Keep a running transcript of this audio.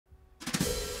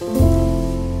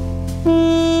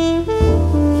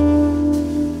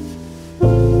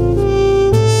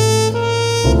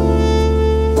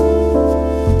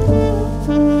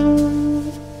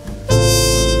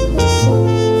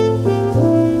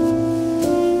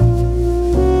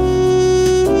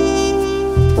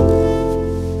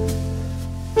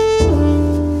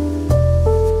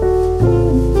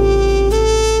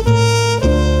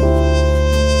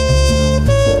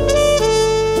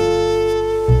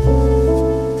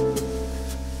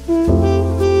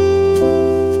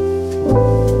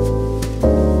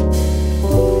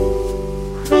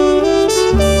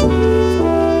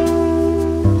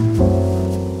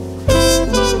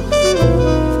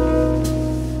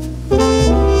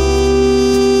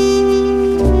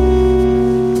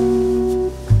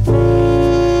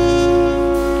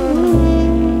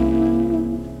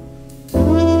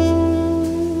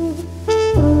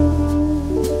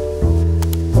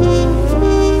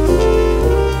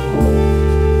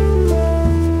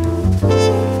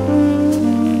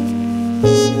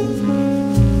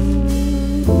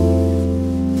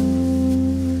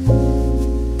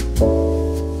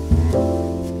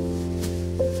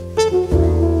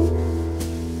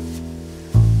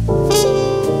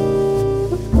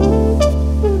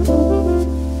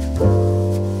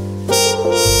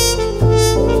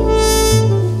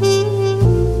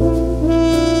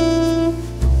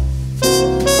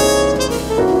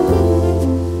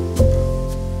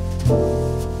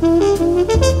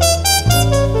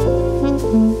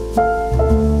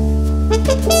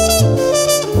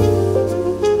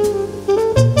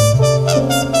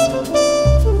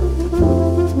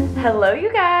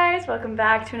Guys, welcome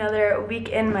back to another week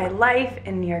in my life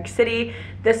in New York City.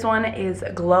 This one is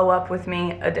Glow Up With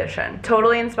Me edition.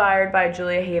 Totally inspired by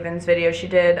Julia Haven's video. She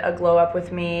did a Glow Up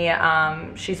With Me.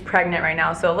 She's pregnant right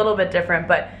now, so a little bit different,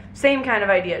 but same kind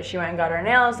of idea. She went and got her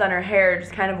nails done, her hair,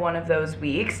 just kind of one of those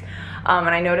weeks. And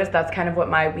I noticed that's kind of what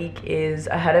my week is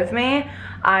ahead of me.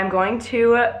 I'm going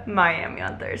to Miami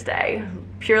on Thursday,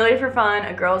 purely for fun,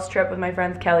 a girls trip with my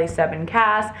friends Kelly, Seb, and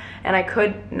Cass, and I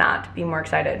could not be more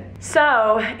excited.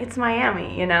 So it's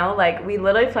Miami, you know, like we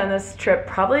literally planned this trip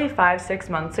probably 5-6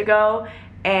 months ago,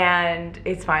 and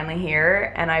it's finally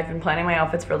here, and I've been planning my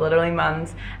outfits for literally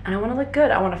months, and I want to look good,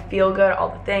 I want to feel good, all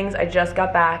the things. I just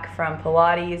got back from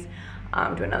Pilates.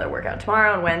 Do another workout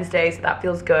tomorrow on Wednesday, so that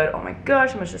feels good. Oh my gosh,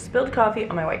 I almost just spilled coffee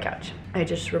on my white couch. I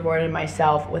just rewarded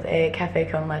myself with a cafe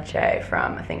con leche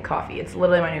from Think Coffee. It's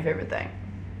literally my new favorite thing.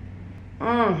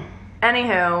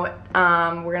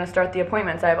 Anywho, we're gonna start the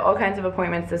appointments. I have all kinds of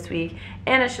appointments this week,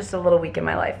 and it's just a little week in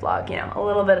my life vlog, you know, a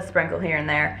little bit of sprinkle here and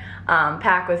there.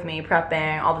 Pack with me,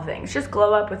 prepping, all the things. Just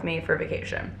glow up with me for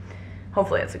vacation.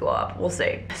 Hopefully it's a glow up, we'll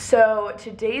see. So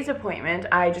today's appointment,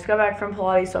 I just got back from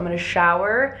Pilates, so I'm gonna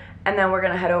shower, and then we're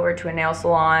gonna head over to a nail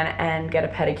salon and get a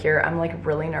pedicure. I'm like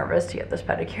really nervous to get this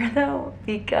pedicure though,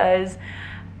 because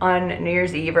on New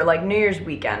Year's Eve, or like New Year's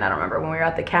weekend, I don't remember, when we were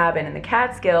at the cabin in the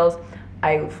Catskills,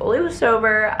 I fully was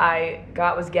sober. I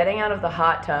was getting out of the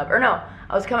hot tub, or no,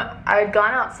 I had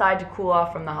gone outside to cool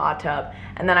off from the hot tub,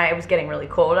 and then I was getting really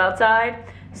cold outside.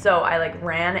 So I like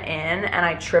ran in and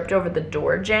I tripped over the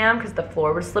door jamb because the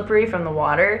floor was slippery from the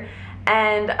water,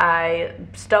 and I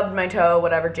stubbed my toe,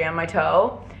 whatever, jammed my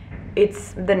toe.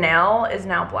 The nail is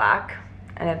now black,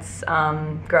 and it's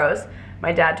gross.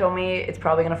 My dad told me it's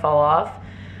probably gonna fall off.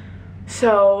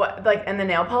 So like, and the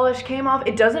nail polish came off.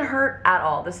 It doesn't hurt at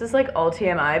all. This is like all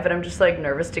TMI, but I'm just like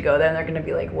nervous to go there, and they're gonna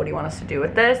be like, what do you want us to do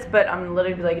with this? But I'm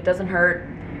literally be like, it doesn't hurt.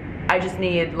 I just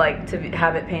need like to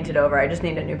have it painted over. I just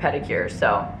need a new pedicure,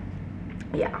 so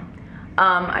yeah.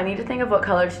 I need to think of what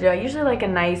color to do. I usually like a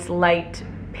nice light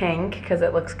pink because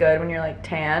it looks good when you're like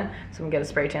tan, so I'm gonna get a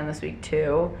spray tan this week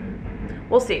too.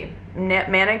 We'll see.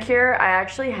 Manicure, I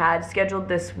actually had scheduled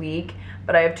this week,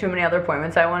 but I have too many other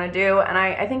appointments I want to do, and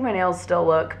I think my nails still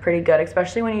look pretty good,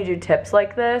 especially when you do tips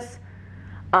like this.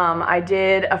 I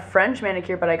did a French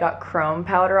manicure, but I got chrome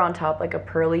powder on top, like a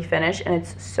pearly finish, and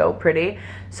it's so pretty.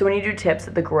 So when you do tips,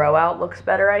 the grow out looks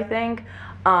better, I think.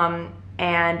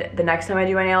 And the next time I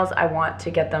do my nails, I want to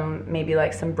get them maybe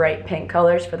like some bright pink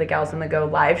colors for the Gals on the Go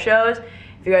live shows.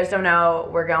 If you guys don't know,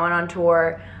 we're going on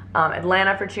tour.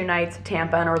 Atlanta for 2 nights,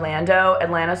 Tampa and Orlando.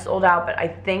 Atlanta sold out, but I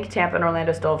think Tampa and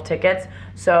Orlando still have tickets,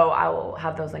 so I will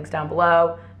have those links down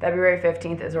below. February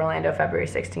 15th is Orlando, February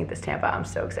 16th is Tampa. I'm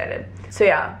so excited. So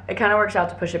yeah, it kind of works out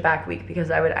to push it back a week because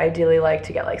I would ideally like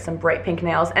to get like some bright pink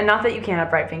nails. And not that you can't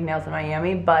have bright pink nails in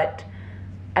Miami, but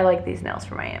I like these nails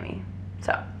for Miami.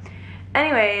 So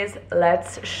anyways,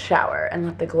 let's shower and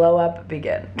let the glow up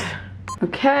begin.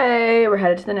 Okay, we're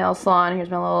headed to the nail salon. Here's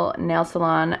my little nail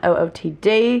salon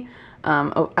OOTD.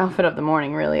 Outfit of the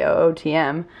morning, really,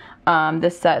 OOTM.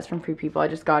 This set is from Free People. I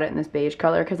just got it in this beige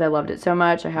color because I loved it so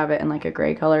much. I have it in like a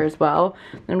gray color as well.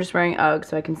 I'm just wearing Uggs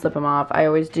so I can slip them off. I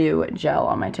always do gel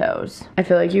on my toes. I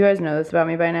feel like you guys know this about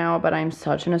me by now, but I'm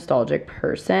such a nostalgic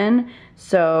person.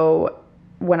 So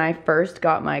when I first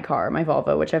got my car, my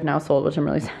Volvo, which I've now sold, which I'm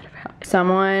really sad about,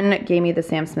 someone gave me the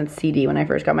Sam Smith CD when I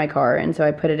first got my car, and so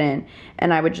I put it in,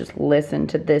 and I would just listen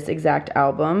to this exact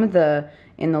album, the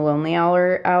In the Lonely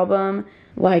Hour album,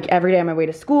 like every day on my way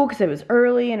to school because it was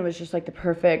early, and it was just like the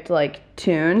perfect like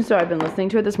tune. So I've been listening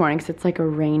to it this morning because it's like a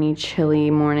rainy,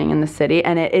 chilly morning in the city,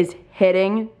 and it is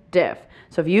hitting diff.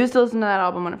 So if you used to listen to that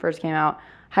album when it first came out,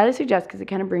 highly suggest, because it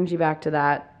kind of brings you back to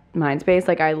that mind space.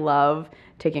 Like I love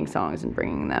taking songs and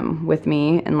bringing them with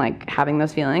me and like having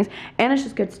those feelings, and it's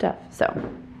just good stuff. So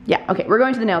yeah, okay, we're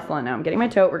going to the nail salon now. I'm getting my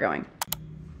tote, we're going.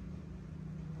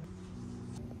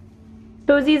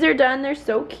 Toesies are done, they're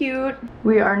so cute.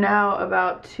 We are now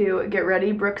about to get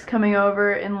ready. Brooke's coming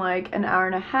over in like an hour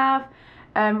and a half,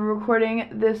 and we're recording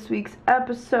this week's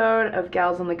episode of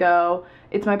Gals on the Go.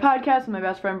 It's my podcast with my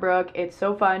best friend Brooke. It's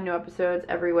so fun, new episodes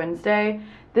every Wednesday.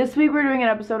 This week we're doing an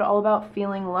episode all about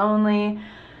feeling lonely,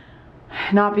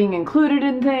 not being included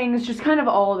in things, just kind of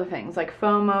all the things, like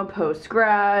FOMO,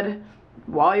 post-grad,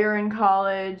 while you're in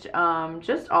college,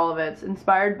 just all of it. It's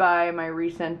inspired by my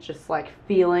recent just like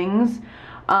feelings,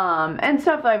 and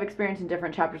stuff that I've experienced in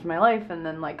different chapters of my life, and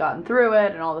then like gotten through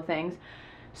it and all the things.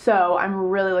 So I'm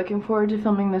really looking forward to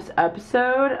filming this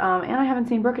episode, and I haven't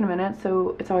seen Brooke in a minute,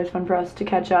 so it's always fun for us to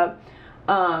catch up.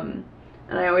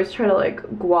 And I always try to like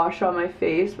gouache on my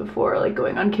face before like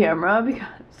going on camera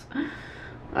because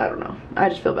I don't know. I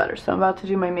just feel better. So I'm about to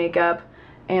do my makeup,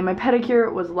 and my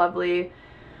pedicure was lovely.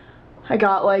 I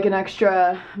got like an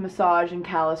extra massage and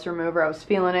callus remover. I was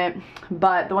feeling it.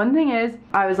 But the one thing is,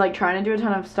 I was like trying to do a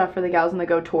ton of stuff for the Gals on the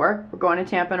Go tour. We're going to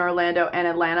Tampa and Orlando and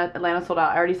Atlanta. Atlanta sold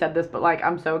out. I already said this, but like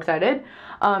I'm so excited.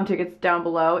 Tickets down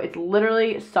below. It's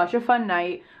literally such a fun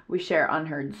night. We share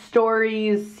unheard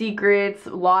stories, secrets,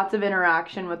 lots of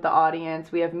interaction with the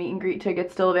audience. We have meet and greet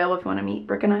tickets still available if you want to meet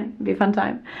Brooke and I. It'd be a fun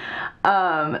time.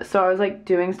 So I was like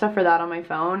doing stuff for that on my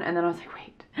phone, and then I was like, wait,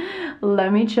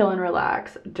 let me chill and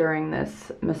relax during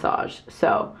this massage.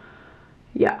 So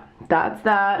yeah, that's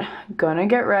that. Gonna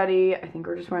get ready. I think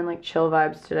we're just wearing like chill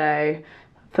vibes today.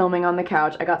 Filming on the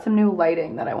couch. I got some new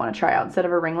lighting that I want to try out. Instead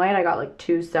of a ring light, I got like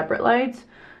 2 separate lights.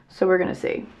 So we're gonna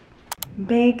see.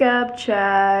 Makeup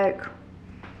check.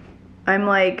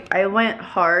 I went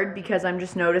hard because I'm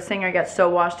just noticing I get so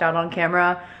washed out on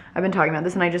camera. I've been talking about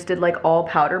this, and I just did like all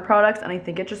powder products, and I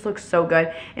think it just looks so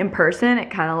good. In person,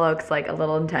 it kind of looks like a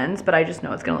little intense, but I just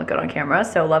know it's gonna look good on camera,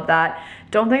 so love that.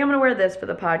 Don't think I'm gonna wear this for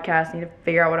the podcast. Need to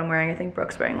figure out what I'm wearing. I think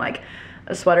Brooke's wearing like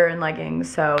a sweater and leggings,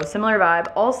 so similar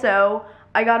vibe. Also,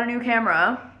 I got a new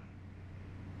camera.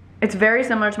 It's very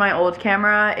similar to my old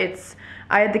camera.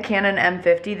 I had the Canon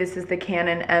M50. This is the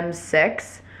Canon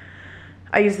M6.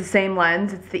 I use the same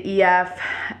lens. It's the EF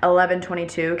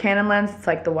 1122 Canon lens. It's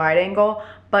like the wide angle,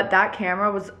 but that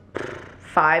camera was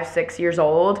 5-6 years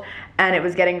old, and it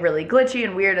was getting really glitchy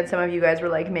and weird, and some of you guys were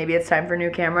like, maybe it's time for a new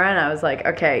camera, and I was like,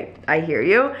 okay, I hear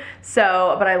you.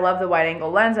 So, but I love the wide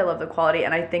angle lens. I love the quality,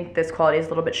 and I think this quality is a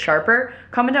little bit sharper.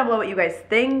 Comment down below what you guys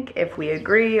think, if we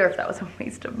agree, or if that was a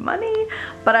waste of money.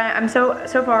 But I'm so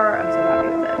far, I'm so happy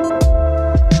with it.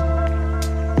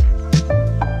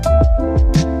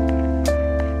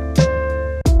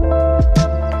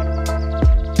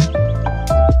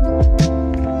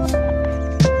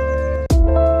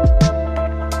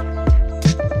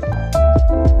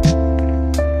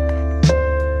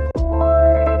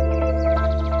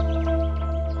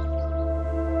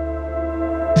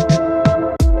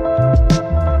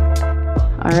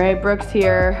 Brooke's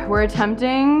here. We're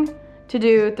attempting to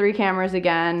do 3 cameras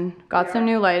again. Got some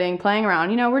new lighting, playing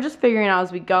around. You know, we're just figuring it out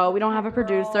as we go. We don't have a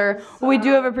producer. Well, we do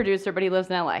have a producer, but he lives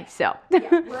in LA, so. Yeah,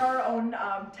 we're our own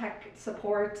tech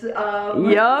support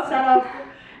setup.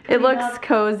 It looks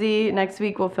cozy. Next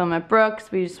week we'll film at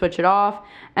Brooke's. We just switch it off.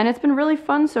 And it's been really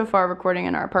fun so far recording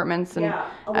in our apartments, and yeah,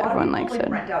 a lot everyone of likes people,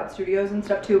 it. Rent out studios and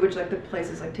stuff too, which like the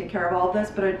places like take care of all of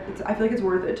this, but I feel like it's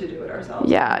worth it to do it ourselves.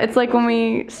 Yeah, it's like when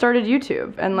we started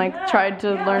YouTube and like tried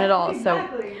to learn it all.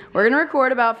 Exactly. So we're gonna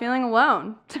record about feeling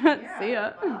alone. See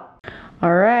ya. Wow.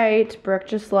 All right, Brooke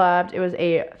just left. It was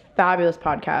a fabulous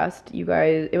podcast. You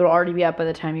guys, it will already be up by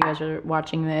the time you guys are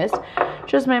watching this.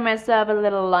 Just made myself a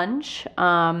little lunch.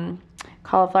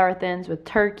 Cauliflower thins with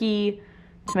turkey,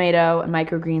 tomato, and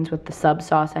microgreens with the sub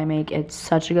sauce I make. It's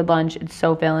such a good lunch. It's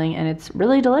so filling, and it's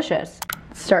really delicious.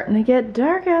 It's starting to get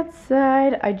dark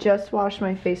outside. I just washed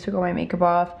my face, took all my makeup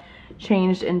off,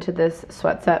 changed into this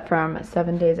sweat set from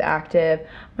 7 Days Active.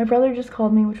 My brother just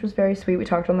called me, which was very sweet. We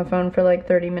talked on the phone for like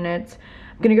 30 minutes.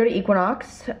 I'm gonna go to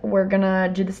Equinox. We're gonna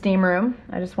do the steam room.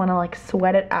 I just wanna like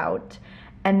sweat it out,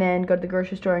 and then go to the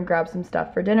grocery store and grab some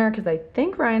stuff for dinner, because I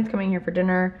think Ryan's coming here for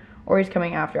dinner, or he's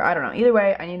coming after. I don't know. Either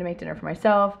way, I need to make dinner for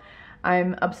myself.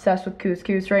 I'm obsessed with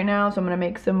couscous right now, so I'm gonna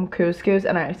make some couscous,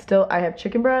 and I have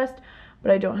chicken breast,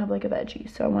 but I don't have like a veggie,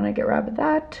 so I want to get rid of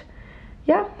that.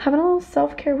 Yeah, having a little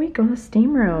self-care week. Going to the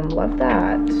steam room. Love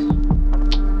that.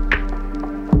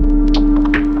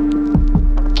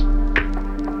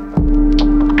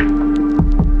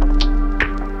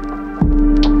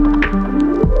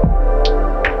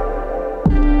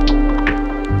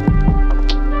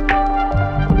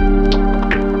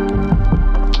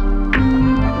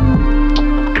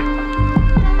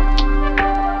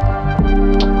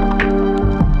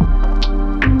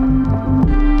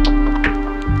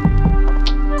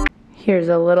 Here's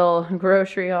a little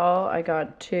grocery haul. I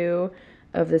got 2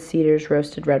 of the Cedars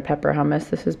roasted red pepper hummus.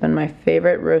 This has been my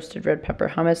favorite roasted red pepper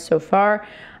hummus so far.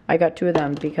 I got 2 of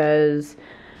them because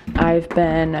I've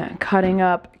been cutting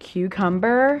up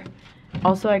cucumber.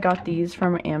 Also, I got these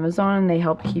from Amazon. They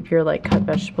help keep your like cut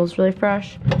vegetables really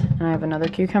fresh. And I have another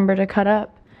cucumber to cut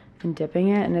up and dipping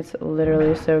it, and it's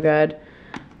literally so good.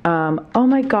 Oh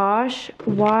my gosh,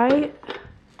 why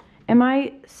am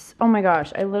I, oh my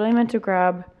gosh, I literally meant to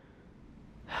grab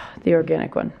the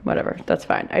organic one. Whatever, that's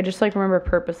fine. I just like remember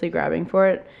purposely grabbing for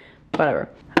it. Whatever.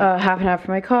 Half and half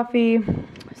for my coffee,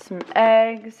 some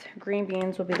eggs, green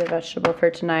beans will be the vegetable for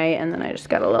tonight, and then I just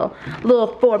got a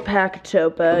little 4-pack of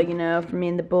Topa, you know, for me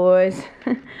and the boys.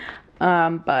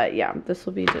 But yeah, this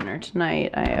will be dinner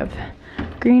tonight. I have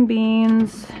green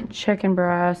beans, chicken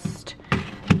breast,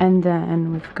 and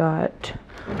then we've got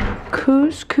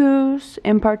couscous,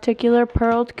 in particular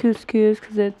pearled couscous,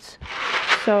 because it's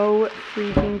so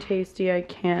freaking tasty. I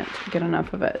can't get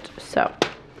enough of it. So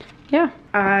yeah,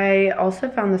 I also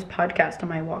found this podcast on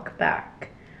my walk back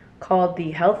called the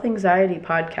Health Anxiety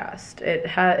Podcast.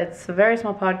 It's a very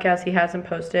small podcast. He hasn't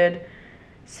posted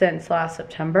since last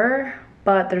September,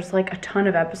 but there's like a ton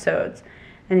of episodes,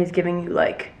 and he's giving you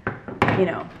like, you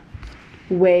know,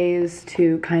 ways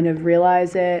to kind of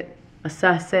realize it,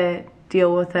 assess it,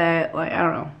 deal with it. Like, I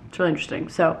don't know, it's really interesting.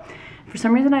 So for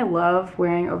some reason I love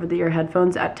wearing over-the-ear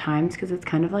headphones at times because it's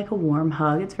kind of like a warm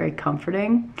hug. It's very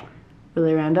comforting.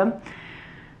 Really random.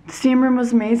 The steam room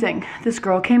was amazing. This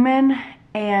girl came in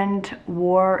and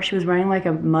she was wearing like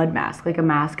a mud mask, like a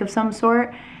mask of some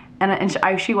sort. And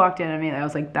she walked in immediately. I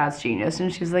was like, that's genius.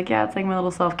 And she was like, yeah, it's like my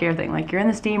little self-care thing. Like, you're in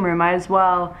the steam room, might as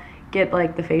well get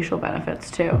like the facial benefits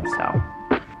too, so.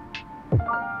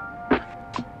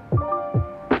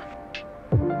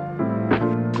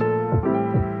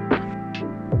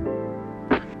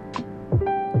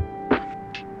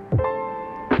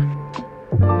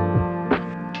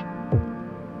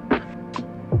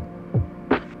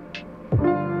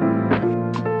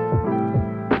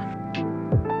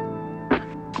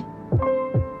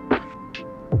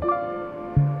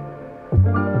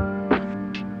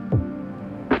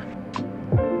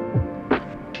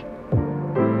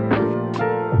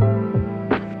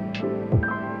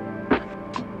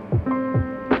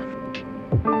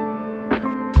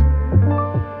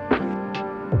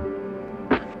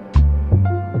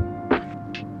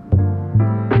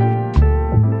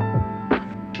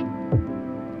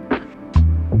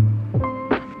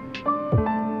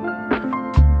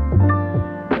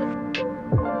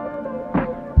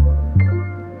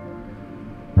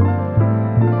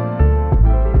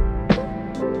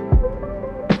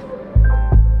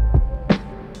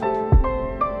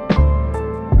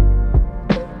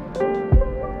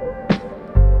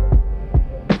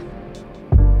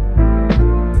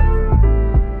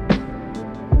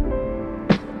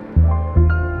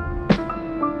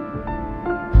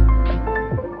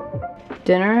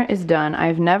 Dinner is done.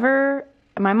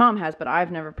 My mom has, but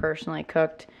I've never personally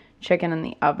cooked chicken in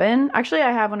the oven. Actually,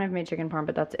 I have when I've made chicken parm,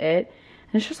 but that's it.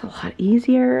 And it's just a lot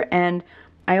easier, and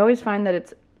I always find that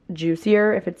it's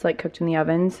juicier if it's like cooked in the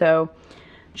oven. So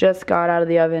just got out of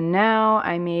the oven now.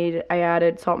 I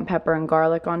added salt and pepper and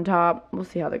garlic on top. We'll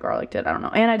see how the garlic did, I don't know.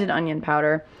 And I did onion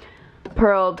powder.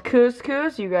 Pearled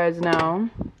couscous, you guys know.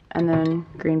 And then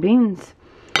green beans.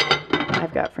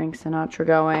 I've got Frank Sinatra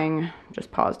going.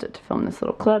 Just paused it to film this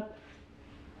little clip.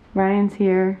 Ryan's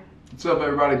here. What's up,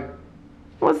 everybody?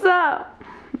 What's up?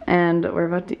 And we're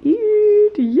about to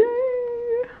eat.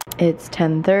 Yay! It's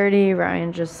 10:30.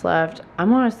 Ryan just left.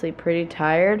 I'm honestly pretty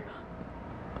tired.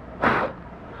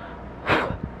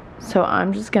 So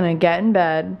I'm just gonna get in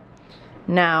bed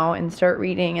now and start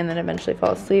reading and then eventually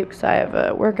fall asleep because I have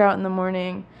a workout in the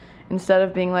morning. Instead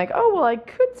of being like, oh, well, I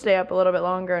could stay up a little bit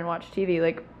longer and watch TV.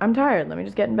 Like, I'm tired. Let me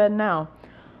just get in bed now.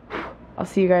 I'll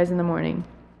see you guys in the morning.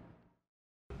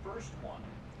 The first one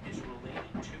is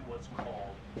related to what's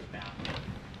called mapping.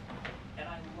 And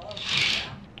I love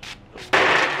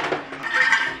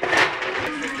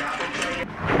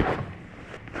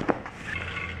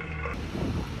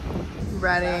that.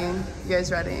 Ready? You guys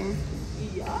ready?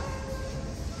 Yeah.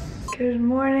 Good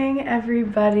morning,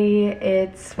 everybody.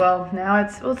 Now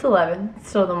it's 11. It's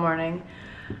still the morning.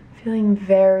 Feeling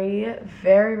very,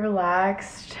 very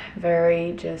relaxed.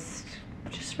 Very just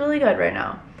really good right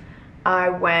now. I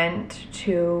went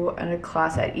to a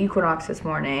class at Equinox this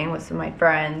morning with some of my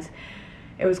friends.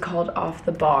 It was called Off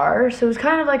the Bar. So it was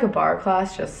kind of like a bar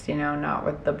class, just, not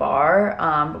with the bar.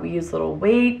 But we used little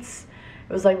weights.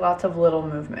 It was like lots of little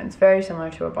movements, very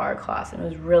similar to a bar class. And it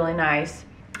was really nice.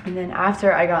 And then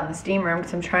after I got in the steam room,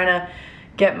 because I'm trying to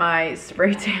get my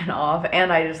spray tan off,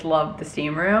 and I just love the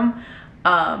steam room,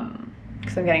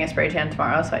 because I'm getting a spray tan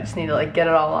tomorrow, so I just need to like get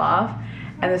it all off.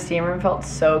 And the steam room felt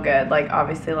so good. Like,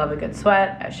 obviously love a good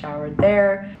sweat. I showered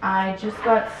there. I just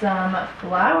got some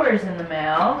flowers in the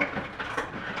mail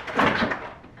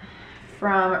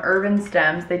from Urban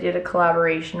Stems. They did a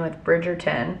collaboration with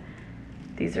Bridgerton.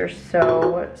 These are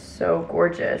so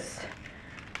gorgeous.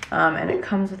 And it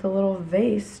comes with a little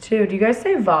vase too. Do you guys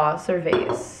say vase or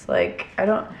vase? Like, I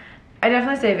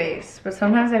definitely say vase, but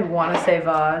sometimes I want to say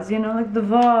vase, like the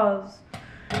vase.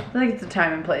 I think it's a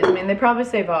time and place. I mean, they probably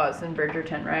say vase in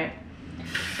Bridgerton, right?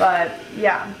 But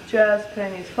yeah, just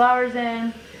putting these flowers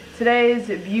in. Today's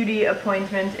beauty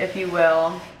appointment, if you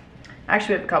will.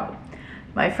 Actually, we have a couple.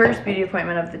 My first beauty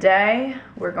appointment of the day,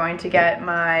 we're going to get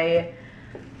my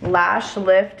lash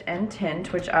lift and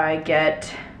tint, which I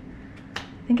get,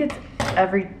 I think it's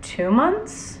every 2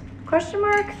 months, question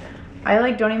mark. I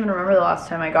like don't even remember the last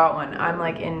time I got one. I'm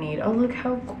like in need. Oh, look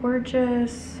how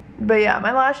gorgeous. But yeah,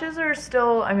 my lashes are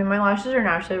still, I mean, my lashes are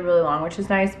naturally really long, which is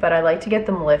nice, but I like to get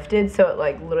them lifted so it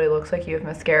like literally looks like you have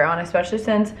mascara on, especially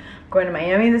since I'm going to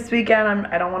Miami this weekend.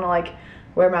 I don't want to like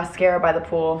wear mascara by the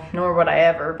pool, nor would I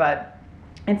ever, but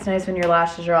it's nice when your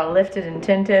lashes are all lifted and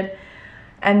tinted.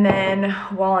 And then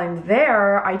while I'm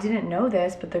there, I didn't know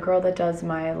this, but the girl that does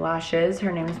my lashes,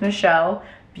 her name is Michelle,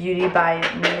 Beauty by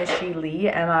Mishi Lee,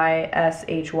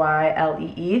 Mishyle.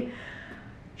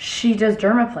 She does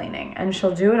dermaplaning, and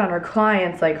she'll do it on her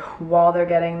clients like while they're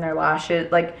getting their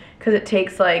lashes, like because it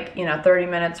takes like, you know, 30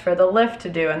 minutes for the lift to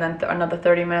do and then another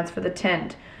 30 minutes for the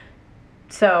tint.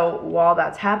 So while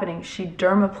that's happening, she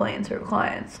dermaplanes her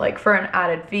clients, like for an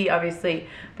added fee, obviously,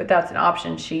 but that's an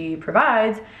option she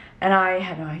provides. And I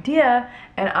had no idea.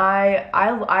 And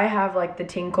I have like the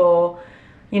Tinkle,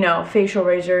 you know, facial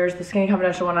razors, the Skinny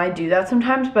Confidential one. I do that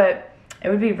sometimes, but it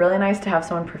would be really nice to have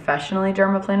someone professionally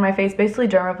dermaplane my face. Basically,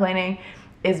 dermaplaning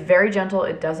is very gentle.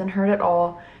 It doesn't hurt at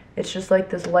all. It's just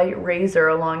like this light razor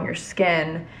along your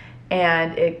skin,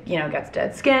 and it, you know, gets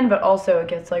dead skin, but also it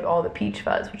gets like all the peach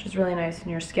fuzz, which is really nice, and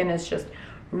your skin is just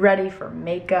ready for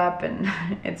makeup, and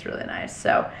it's really nice.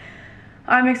 So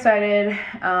I'm excited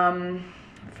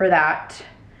for that.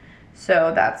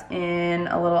 So that's in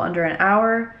a little under an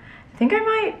hour. I think I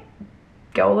might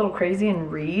go a little crazy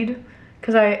and read,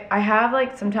 because I have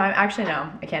like some time. Actually, no,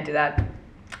 I can't do that.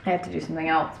 I have to do something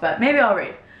else, but maybe I'll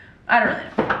read. I don't really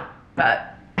know,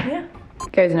 but yeah.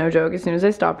 Guys, no joke, as soon as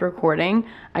I stopped recording,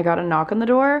 I got a knock on the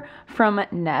door from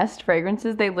Nest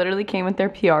Fragrances. They literally came with their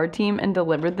PR team and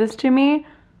delivered this to me.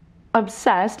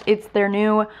 Obsessed. It's their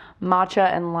new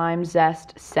matcha and lime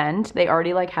zest scent. They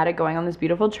already like had it going on this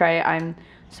beautiful tray. I'm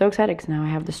so excited because now I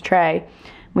have this tray.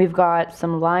 We've got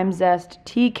some lime zest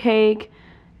tea cake,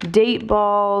 date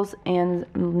balls, and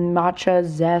matcha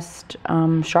zest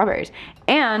strawberries.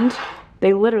 And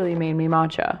they literally made me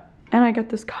matcha. And I got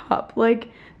this cup. Like,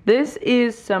 this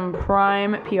is some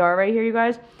prime PR right here, you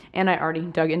guys. And I already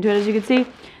dug into it, as you can see.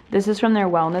 This is from their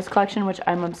wellness collection, which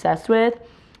I'm obsessed with.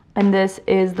 And this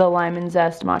is the lime and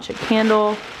zest matcha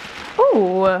candle.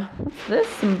 Oh, what's this?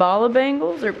 Some bala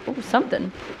bangles or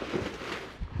something.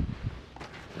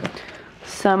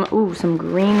 Some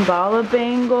green bala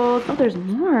bangles. Oh, there's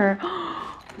more.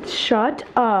 Shut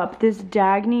up. This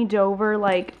Dagny Dover,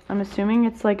 like, I'm assuming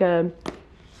it's like a,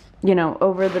 you know,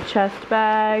 over the chest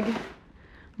bag.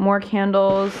 More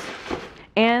candles.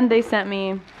 And they sent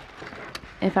me,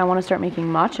 if I want to start making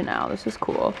matcha now. This is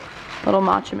cool. Little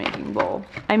matcha making bowl.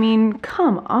 I mean,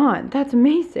 come on. That's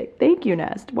amazing. Thank you,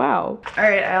 Nest. Wow.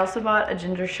 Alright, I also bought a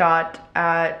ginger shot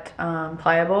at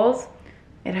Pliables.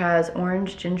 It has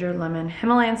orange, ginger, lemon,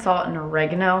 Himalayan salt, and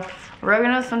oregano.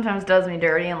 Oregano sometimes does me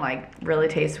dirty and like really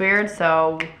tastes weird,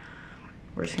 so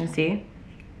we're just gonna see.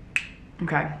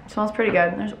 Okay, smells pretty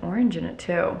good. There's orange in it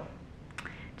too.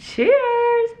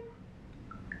 Cheers!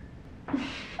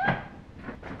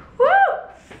 Woo!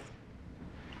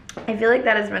 I feel like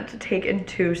that is meant to take in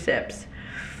 2 sips.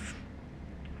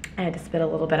 I had to spit a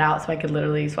little bit out so I could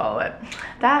literally swallow it.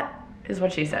 That is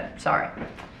what she said. Sorry.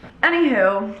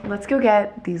 Anywho, let's go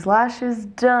get these lashes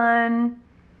done.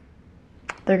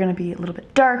 They're gonna be a little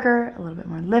bit darker, a little bit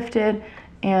more lifted,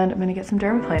 and I'm gonna get some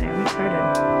dermaplaning. I'm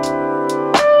excited.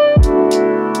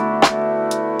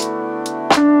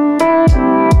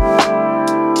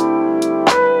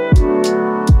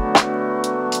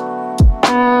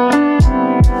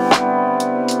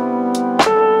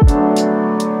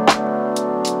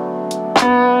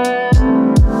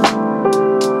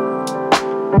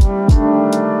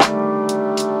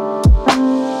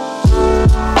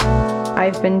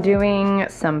 I've been doing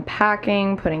some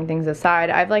packing, putting things aside.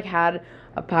 I've like had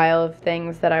a pile of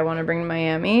things that I want to bring to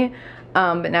Miami,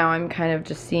 but now I'm kind of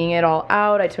just seeing it all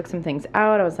out. I took some things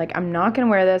out. I was like, I'm not gonna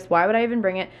wear this. Why would I even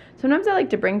bring it? Sometimes I like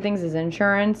to bring things as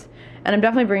insurance, and I'm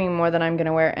definitely bringing more than I'm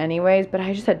gonna wear anyways, but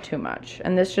I just had too much,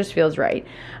 and this just feels right.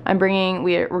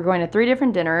 We're going to 3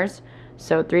 different dinners,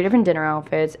 so 3 different dinner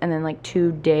outfits, and then like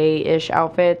 2 day-ish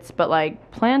outfits, but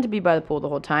like plan to be by the pool the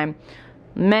whole time.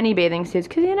 Many bathing suits,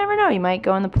 because you never know. You might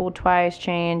go in the pool twice,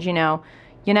 change, you know.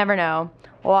 You never know.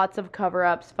 Lots of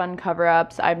cover-ups, fun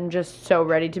cover-ups. I'm just so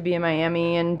ready to be in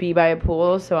Miami and be by a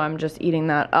pool, so I'm just eating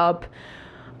that up.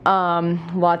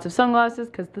 Lots of sunglasses,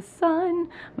 because the sun.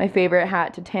 My favorite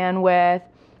hat to tan with.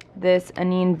 This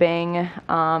Anine Bang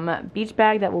beach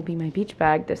bag. That will be my beach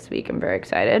bag this week. I'm very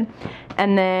excited.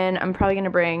 And then I'm probably going to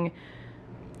bring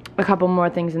a couple more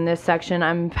things in this section.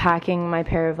 I'm packing my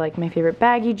pair of like my favorite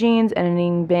baggy jeans and an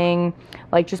Ing Bing,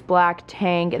 like just black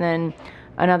tank, and then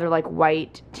another like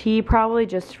white tee, probably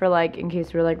just for like in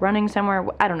case we're like running somewhere,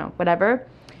 I don't know, whatever.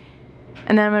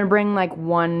 And then I'm gonna bring like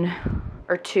 1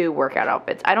 or 2 workout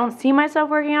outfits. I don't see myself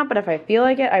working out, but if I feel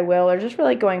like it, I will, or just for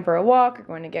like going for a walk or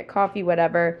going to get coffee,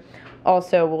 whatever.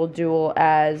 Also will dual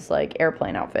as like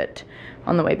airplane outfit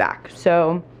on the way back.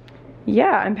 So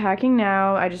yeah, I'm packing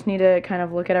now. I just need to kind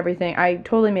of look at everything. I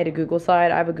totally made a Google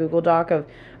slide. I have a Google Doc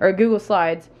or Google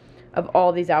Slides of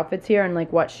all these outfits here and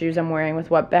like what shoes I'm wearing with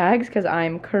what bags, because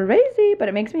I'm crazy, but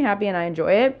it makes me happy and I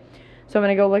enjoy it. So I'm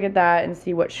gonna go look at that and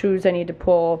see what shoes I need to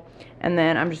pull, and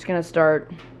then I'm just gonna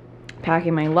start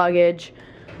packing my luggage,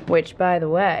 which by the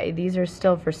way, these are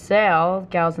still for sale.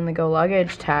 Gals in the Go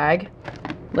luggage tag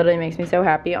literally makes me so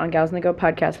happy. On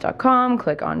galsinthegopodcast.com,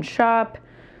 click on shop.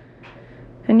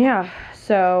 And yeah,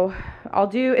 so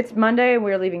it's Monday and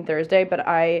we're leaving Thursday, but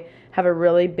I have a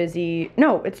really busy,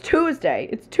 no, it's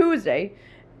Tuesday,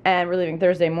 and we're leaving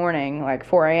Thursday morning, like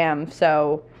 4 a.m.,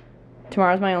 so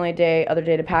tomorrow's my only other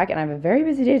day to pack, and I have a very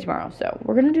busy day tomorrow, so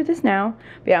we're gonna do this now.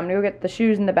 But yeah, I'm gonna go get the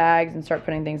shoes and the bags and start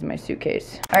putting things in my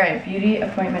suitcase. All right, beauty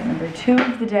appointment number 2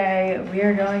 of the day. We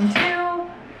are going to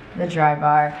the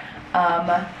Drybar.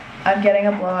 I'm getting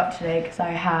a blowout today because I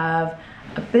have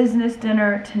a business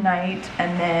dinner tonight,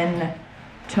 and then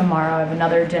tomorrow I have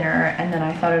another dinner, and then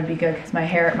I thought it would be good because my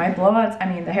blowouts,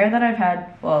 I mean, the hair that I've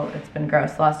had, well, it's been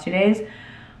gross the last 2 days,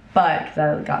 but because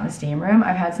I got in the steam room,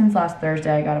 I've had since last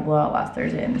Thursday. I got a blowout last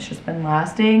Thursday, and it's just been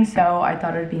lasting, so I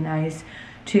thought it would be nice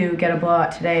to get a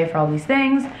blowout today for all these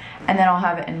things, and then I'll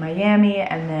have it in Miami,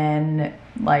 and then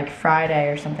like Friday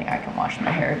or something I can wash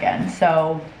my hair again.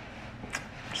 So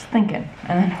just thinking.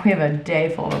 And then we have a day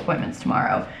full of appointments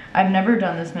tomorrow. I've never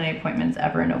done this many appointments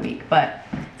ever in a week, but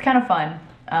it's kind of fun.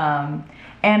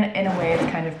 And in a way,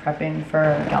 it's kind of prepping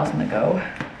for Gals on the Go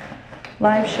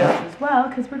live shows as well,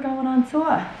 because we're going on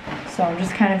tour. So I'm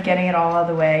just kind of getting it all out of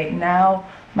the way. Now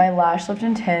my lash lift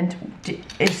and tint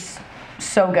is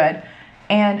so good.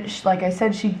 And like I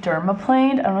said, she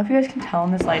dermaplaned. I don't know if you guys can tell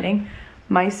in this lighting.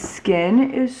 My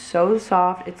skin is so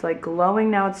soft. It's like glowing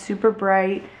now. It's super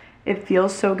bright. It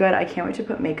feels so good. I can't wait to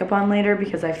put makeup on later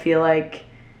because I feel like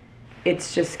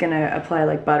it's just gonna apply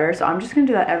like butter. So I'm just gonna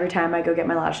do that every time I go get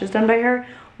my lashes done by her.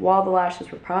 While the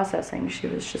lashes were processing, she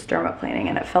was just dermaplaning,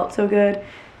 and it felt so good. It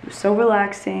was so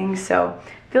relaxing. So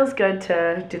it feels good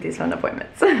to do these fun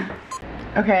appointments.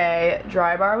 Okay,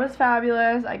 Drybar was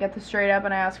fabulous. I get the straight up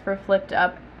and I ask for flipped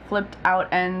out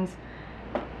ends.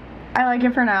 I like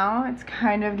it for now. It's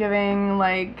kind of giving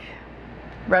like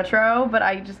retro, but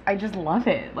I just love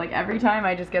it. Like every time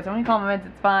I just get so many compliments.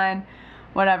 It's fun.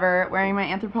 Whatever. Wearing my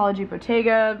Anthropologie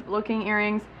Bottega looking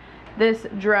earrings. This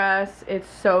dress, it's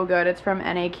so good. It's from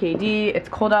NAKD. It's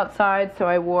cold outside, so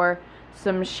I wore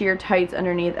some sheer tights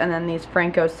underneath and then these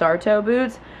Franco Sarto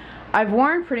boots. I've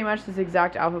worn pretty much this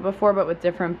exact outfit before, but with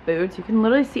different boots. You can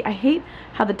literally see, I hate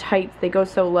how the tights, they go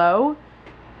so low.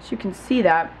 So you can see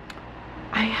that.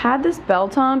 I had this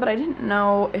belt on, but I didn't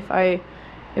know if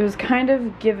it was kind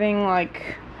of giving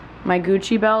like my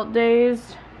Gucci belt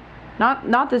days.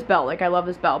 Not this belt, like I love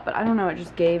this belt, but I don't know, it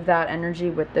just gave that energy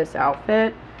with this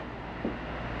outfit.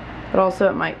 But also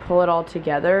it might pull it all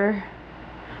together.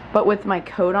 But with my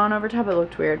coat on over top, it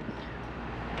looked weird.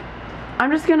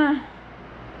 I'm just gonna,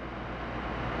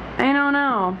 I don't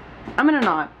know. I'm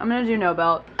gonna do no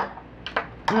belt.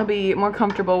 It'll be more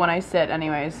comfortable when I sit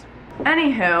anyways.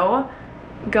 Anywho,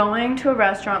 going to a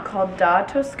restaurant called Da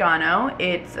Toscano.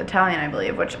 It's Italian, I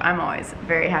believe, which I'm always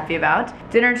very happy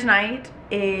about. Dinner tonight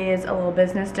is a little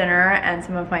business dinner, and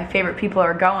some of my favorite people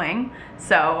are going,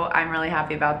 so I'm really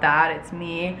happy about that. It's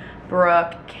me,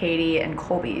 Brooke, Katie, and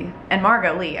Colby, and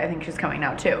Margot Lee. I think she's coming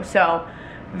now too, so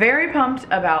very pumped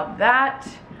about that.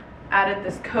 Added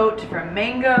this coat from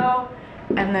Mango,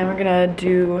 and then we're gonna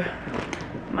do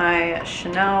my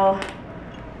Chanel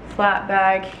flat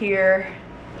bag here.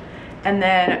 And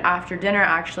then after dinner,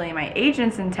 actually, my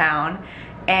agent's in town,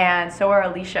 and so are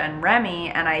Alicia and Remy,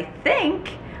 and I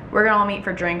think we're gonna all meet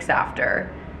for drinks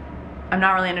after. I'm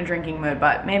not really in a drinking mood,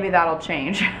 but maybe that'll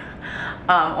change.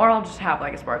 Or I'll just have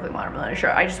like a sparkling watermelon.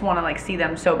 Sure, I just wanna like see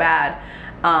them so bad.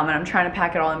 And I'm trying to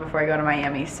pack it all in before I go to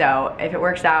Miami, so if it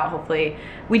works out, hopefully.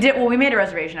 We made a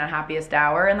reservation at Happiest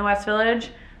Hour in the West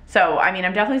Village. So, I mean,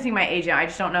 I'm definitely seeing my agent. I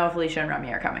just don't know if Alicia and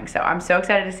Remy are coming. So I'm so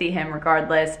excited to see him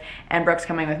regardless. And Brooke's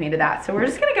coming with me to that. So we're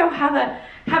just gonna go have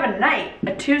a night,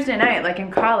 a Tuesday night, like in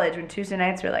college when Tuesday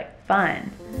nights were like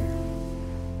fun.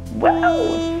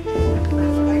 Whoa!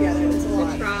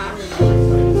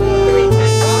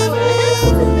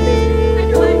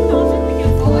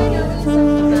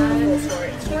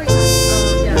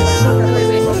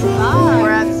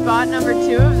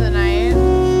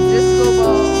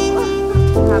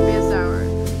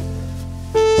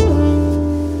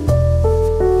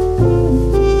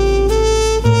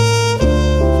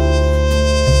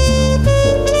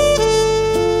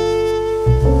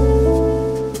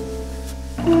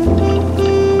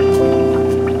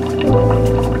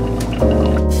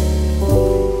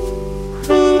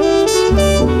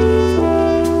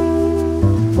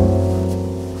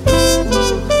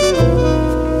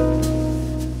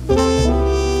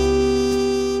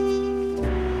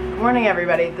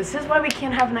 everybody. This is why we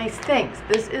can't have nice things.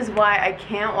 This is why I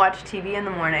can't watch TV in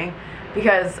the morning,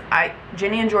 because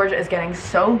Ginny and Georgia is getting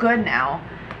so good now.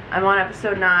 I'm on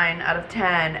episode 9 out of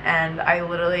 10, and I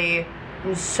literally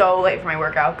am so late for my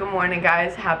workout. Good morning,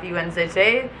 guys. Happy Wednesday.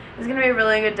 Today is going to be a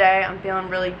really good day. I'm feeling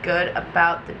really good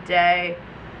about the day,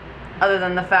 other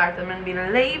than the fact that I'm going to be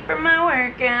late for my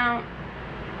workout.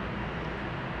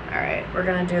 Alright, we're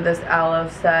going to do this aloe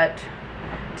set.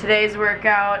 Today's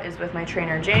workout is with my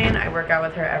trainer, Jane. I work out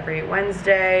with her every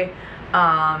Wednesday.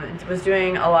 Was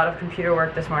doing a lot of computer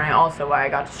work this morning. Also why I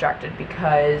got distracted,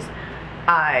 because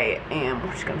I'm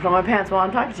just going to put on my pants while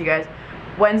I'm talking to you guys.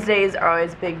 Wednesdays are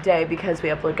always a big day because we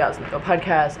upload Gals in the Go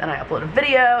podcast, and I upload a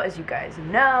video, as you guys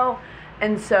know.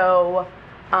 And so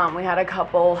we had a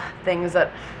couple things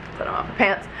that, put on my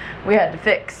pants, we had to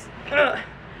fix. Ugh.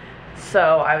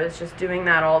 So I was just doing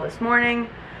that all this morning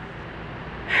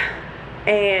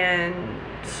and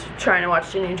trying to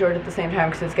watch Ginny and George at the same time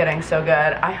because it's getting so good.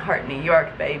 I heart New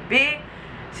York, baby.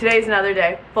 Today's another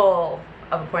day full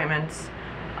of appointments.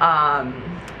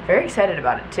 Very excited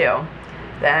about it too.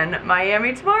 Then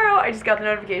Miami tomorrow. I just got the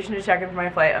notification to check in for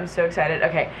my flight. I'm so excited.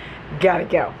 Okay, gotta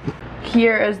go.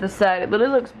 Here is the set. It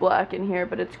literally looks black in here,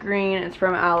 but it's green. It's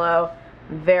from Aloe.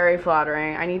 Very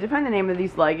flattering. I need to find the name of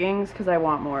these leggings because I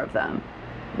want more of them.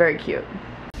 Very cute.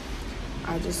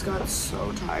 I just got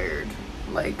so tired.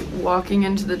 Like, walking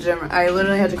into the gym. I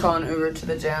literally had to call an Uber to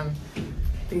the gym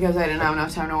because I didn't have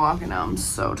enough time to walk, and now I'm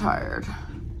so tired.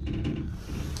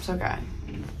 It's okay.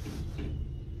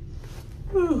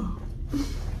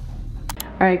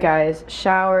 Alright guys,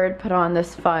 showered, put on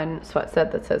this fun sweat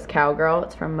set that says Cowgirl.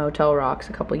 It's from Motel Rocks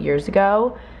a couple years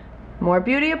ago. More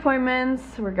beauty appointments.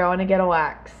 We're going to get a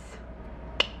wax.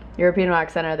 European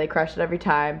Wax Center, they crush it every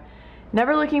time.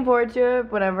 Never looking forward to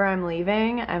it. Whenever I'm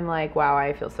leaving, I'm like, wow,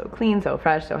 I feel so clean, so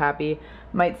fresh, so happy.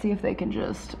 Might see if they can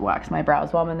just wax my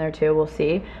brows while I'm in there too. We'll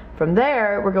see. From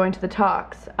there, we're going to the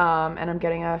Tox, and I'm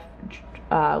getting a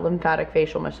lymphatic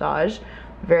facial massage.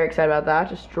 Very excited about that.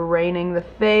 Just draining the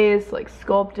face, like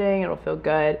sculpting. It'll feel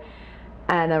good.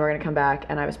 And then we're gonna come back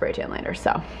and I have a spray tan later,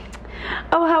 so.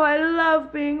 Oh, how I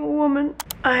love being a woman.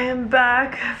 I am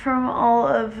back from all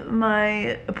of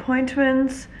my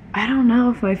appointments. I don't know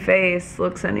if my face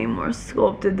looks any more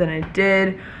sculpted than it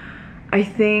did. I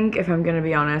think, if I'm gonna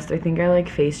be honest, I think I like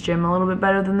Face Gym a little bit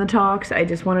better than the Tox. I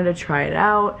just wanted to try it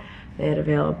out. They had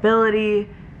availability.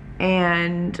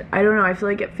 And I don't know, I feel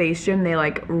like at Face Gym they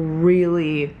like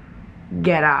really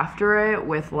get after it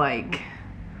with like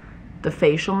the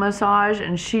facial massage,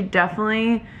 and she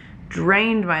definitely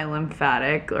drained my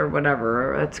lymphatic or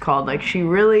whatever it's called. Like, she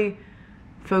really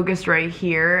focused right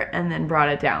here and then brought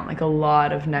it down, like a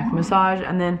lot of neck massage,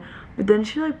 and but then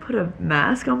she like put a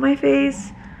mask on my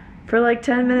face for like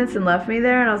 10 minutes and left me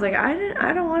there, and I was like,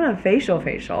 I don't want a facial.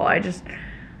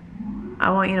 I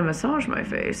want you to massage my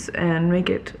face and make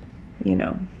it, you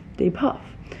know, depuff.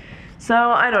 So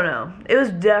I don't know. It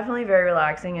was definitely very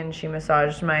relaxing, and she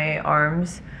massaged my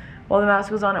arms while the mask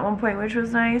was on at one point, which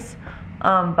was nice.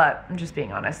 But I'm just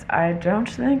being honest, I don't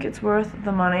think it's worth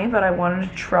the money, but I wanted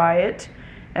to try it,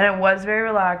 and it was very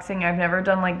relaxing. I've never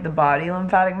done like the body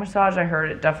lymphatic massage. I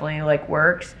heard it definitely like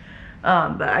works,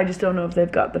 but I just don't know if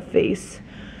they've got the face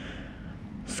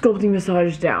sculpting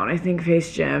massage down. I think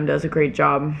Face Gym does a great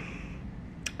job.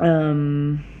 But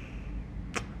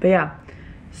yeah,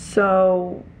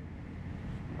 so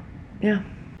yeah.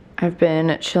 I've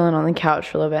been chilling on the couch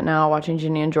for a little bit now, watching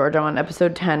Ginny and George. I'm on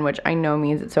episode 10, which I know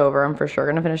means it's over. I'm for sure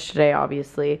gonna finish today,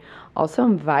 obviously. Also,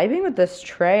 I'm vibing with this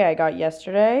tray I got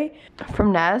yesterday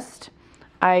from Nest.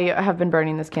 I have been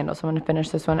burning this candle, so I'm gonna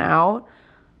finish this one out.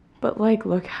 But like,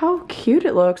 look how cute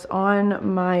it looks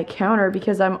on my counter,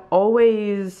 because I'm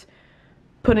always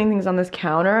putting things on this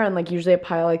counter and like usually a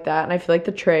pile like that, and I feel like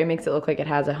the tray makes it look like it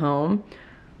has a home.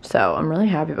 So I'm really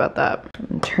happy about that.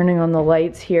 I'm turning on the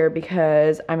lights here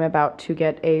because I'm about to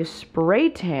get a spray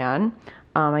tan.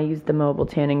 I use the mobile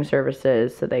tanning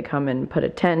services, so they come and put a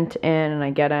tent in and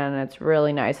I get in, and it's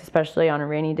really nice, especially on a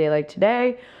rainy day like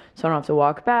today, so I don't have to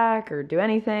walk back or do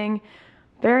anything.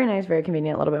 Very nice, very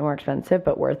convenient, a little bit more expensive,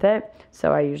 but worth it.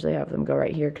 So I usually have them go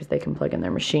right here because they can plug in their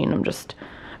machine. I'm just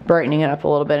brightening it up a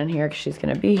little bit in here because she's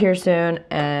gonna be here soon,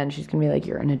 and she's gonna be like,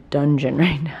 you're in a dungeon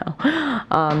right now.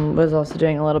 Was also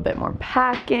doing a little bit more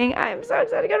packing. I'm so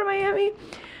excited to go to Miami.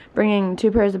 Bringing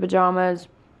 2 pairs of pajamas.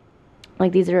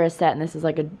 Like, these are a set, and this is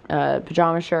like a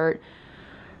pajama shirt.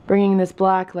 Bringing this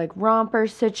black like romper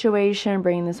situation.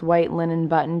 Bringing this white linen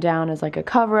button down as like a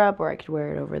cover up where I could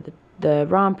wear it over the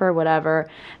romper, whatever.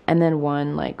 And then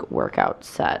one like workout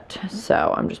set.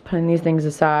 So I'm just putting these things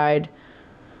aside.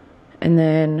 And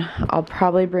then I'll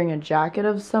probably bring a jacket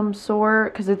of some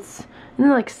sort because it's in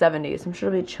the like 70s. I'm sure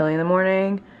it'll be chilly in the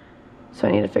morning. So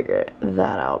I need to figure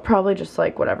that out. Probably just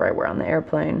like whatever I wear on the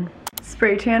airplane.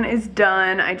 Spray tan is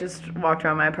done. I just walked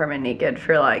around my apartment naked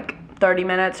for like 30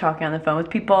 minutes talking on the phone with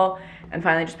people and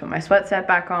finally just put my sweat set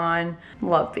back on.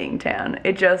 Love being tan.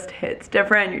 It just hits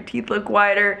different. Your teeth look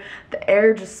whiter. The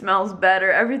air just smells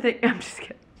better. Everything. I'm just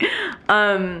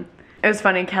kidding. It was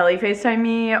funny, Kelly FaceTimed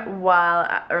me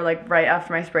right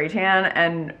after my spray tan,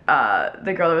 and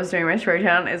the girl that was doing my spray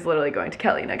tan is literally going to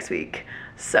Kelly next week.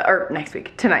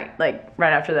 Tonight, like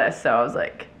right after this. So I was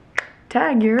like,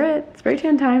 tag, you're it, spray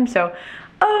tan time. So,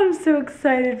 oh, I'm so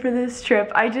excited for this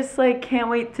trip. I just like can't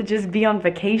wait to just be on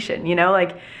vacation, you know,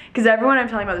 like, because everyone I'm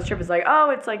telling about this trip is like, oh,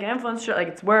 it's like an influence trip, like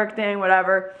it's work thing,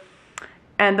 whatever.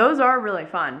 And those are really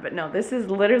fun, but no, this is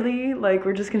literally like,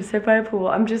 we're just gonna sit by a pool.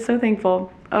 I'm just so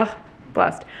thankful. Ugh,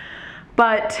 blessed.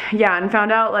 But yeah, and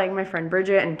found out like my friend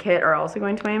Bridget and Kit are also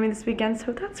going to Miami this weekend,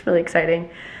 so that's really exciting.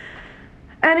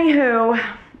 Anywho,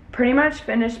 pretty much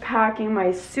finished packing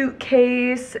my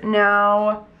suitcase.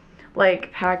 Now,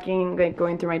 like packing, like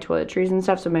going through my toiletries and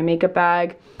stuff, so my makeup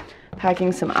bag,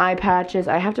 packing some eye patches.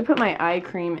 I have to put my eye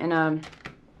cream in a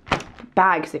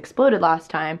bag because it exploded last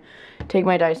time. Take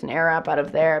my Dyson Airwrap out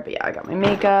of there, but yeah, I got my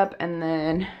makeup, and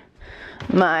then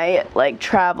my like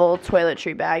travel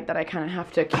toiletry bag that I kind of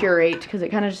have to curate because it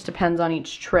kind of just depends on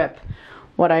each trip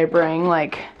what I bring.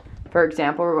 Like, for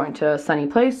example, we're going to a sunny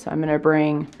place, so I'm gonna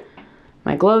bring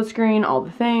my glow screen, all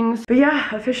the things. But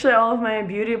yeah, officially all of my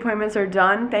beauty appointments are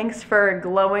done. Thanks for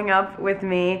glowing up with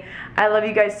me. I love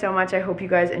you guys so much. I hope you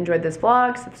guys enjoyed this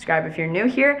vlog. Subscribe if you're new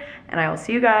here, and I will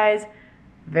see you guys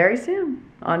very soon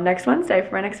on next Wednesday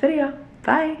for my next video.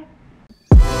 Bye.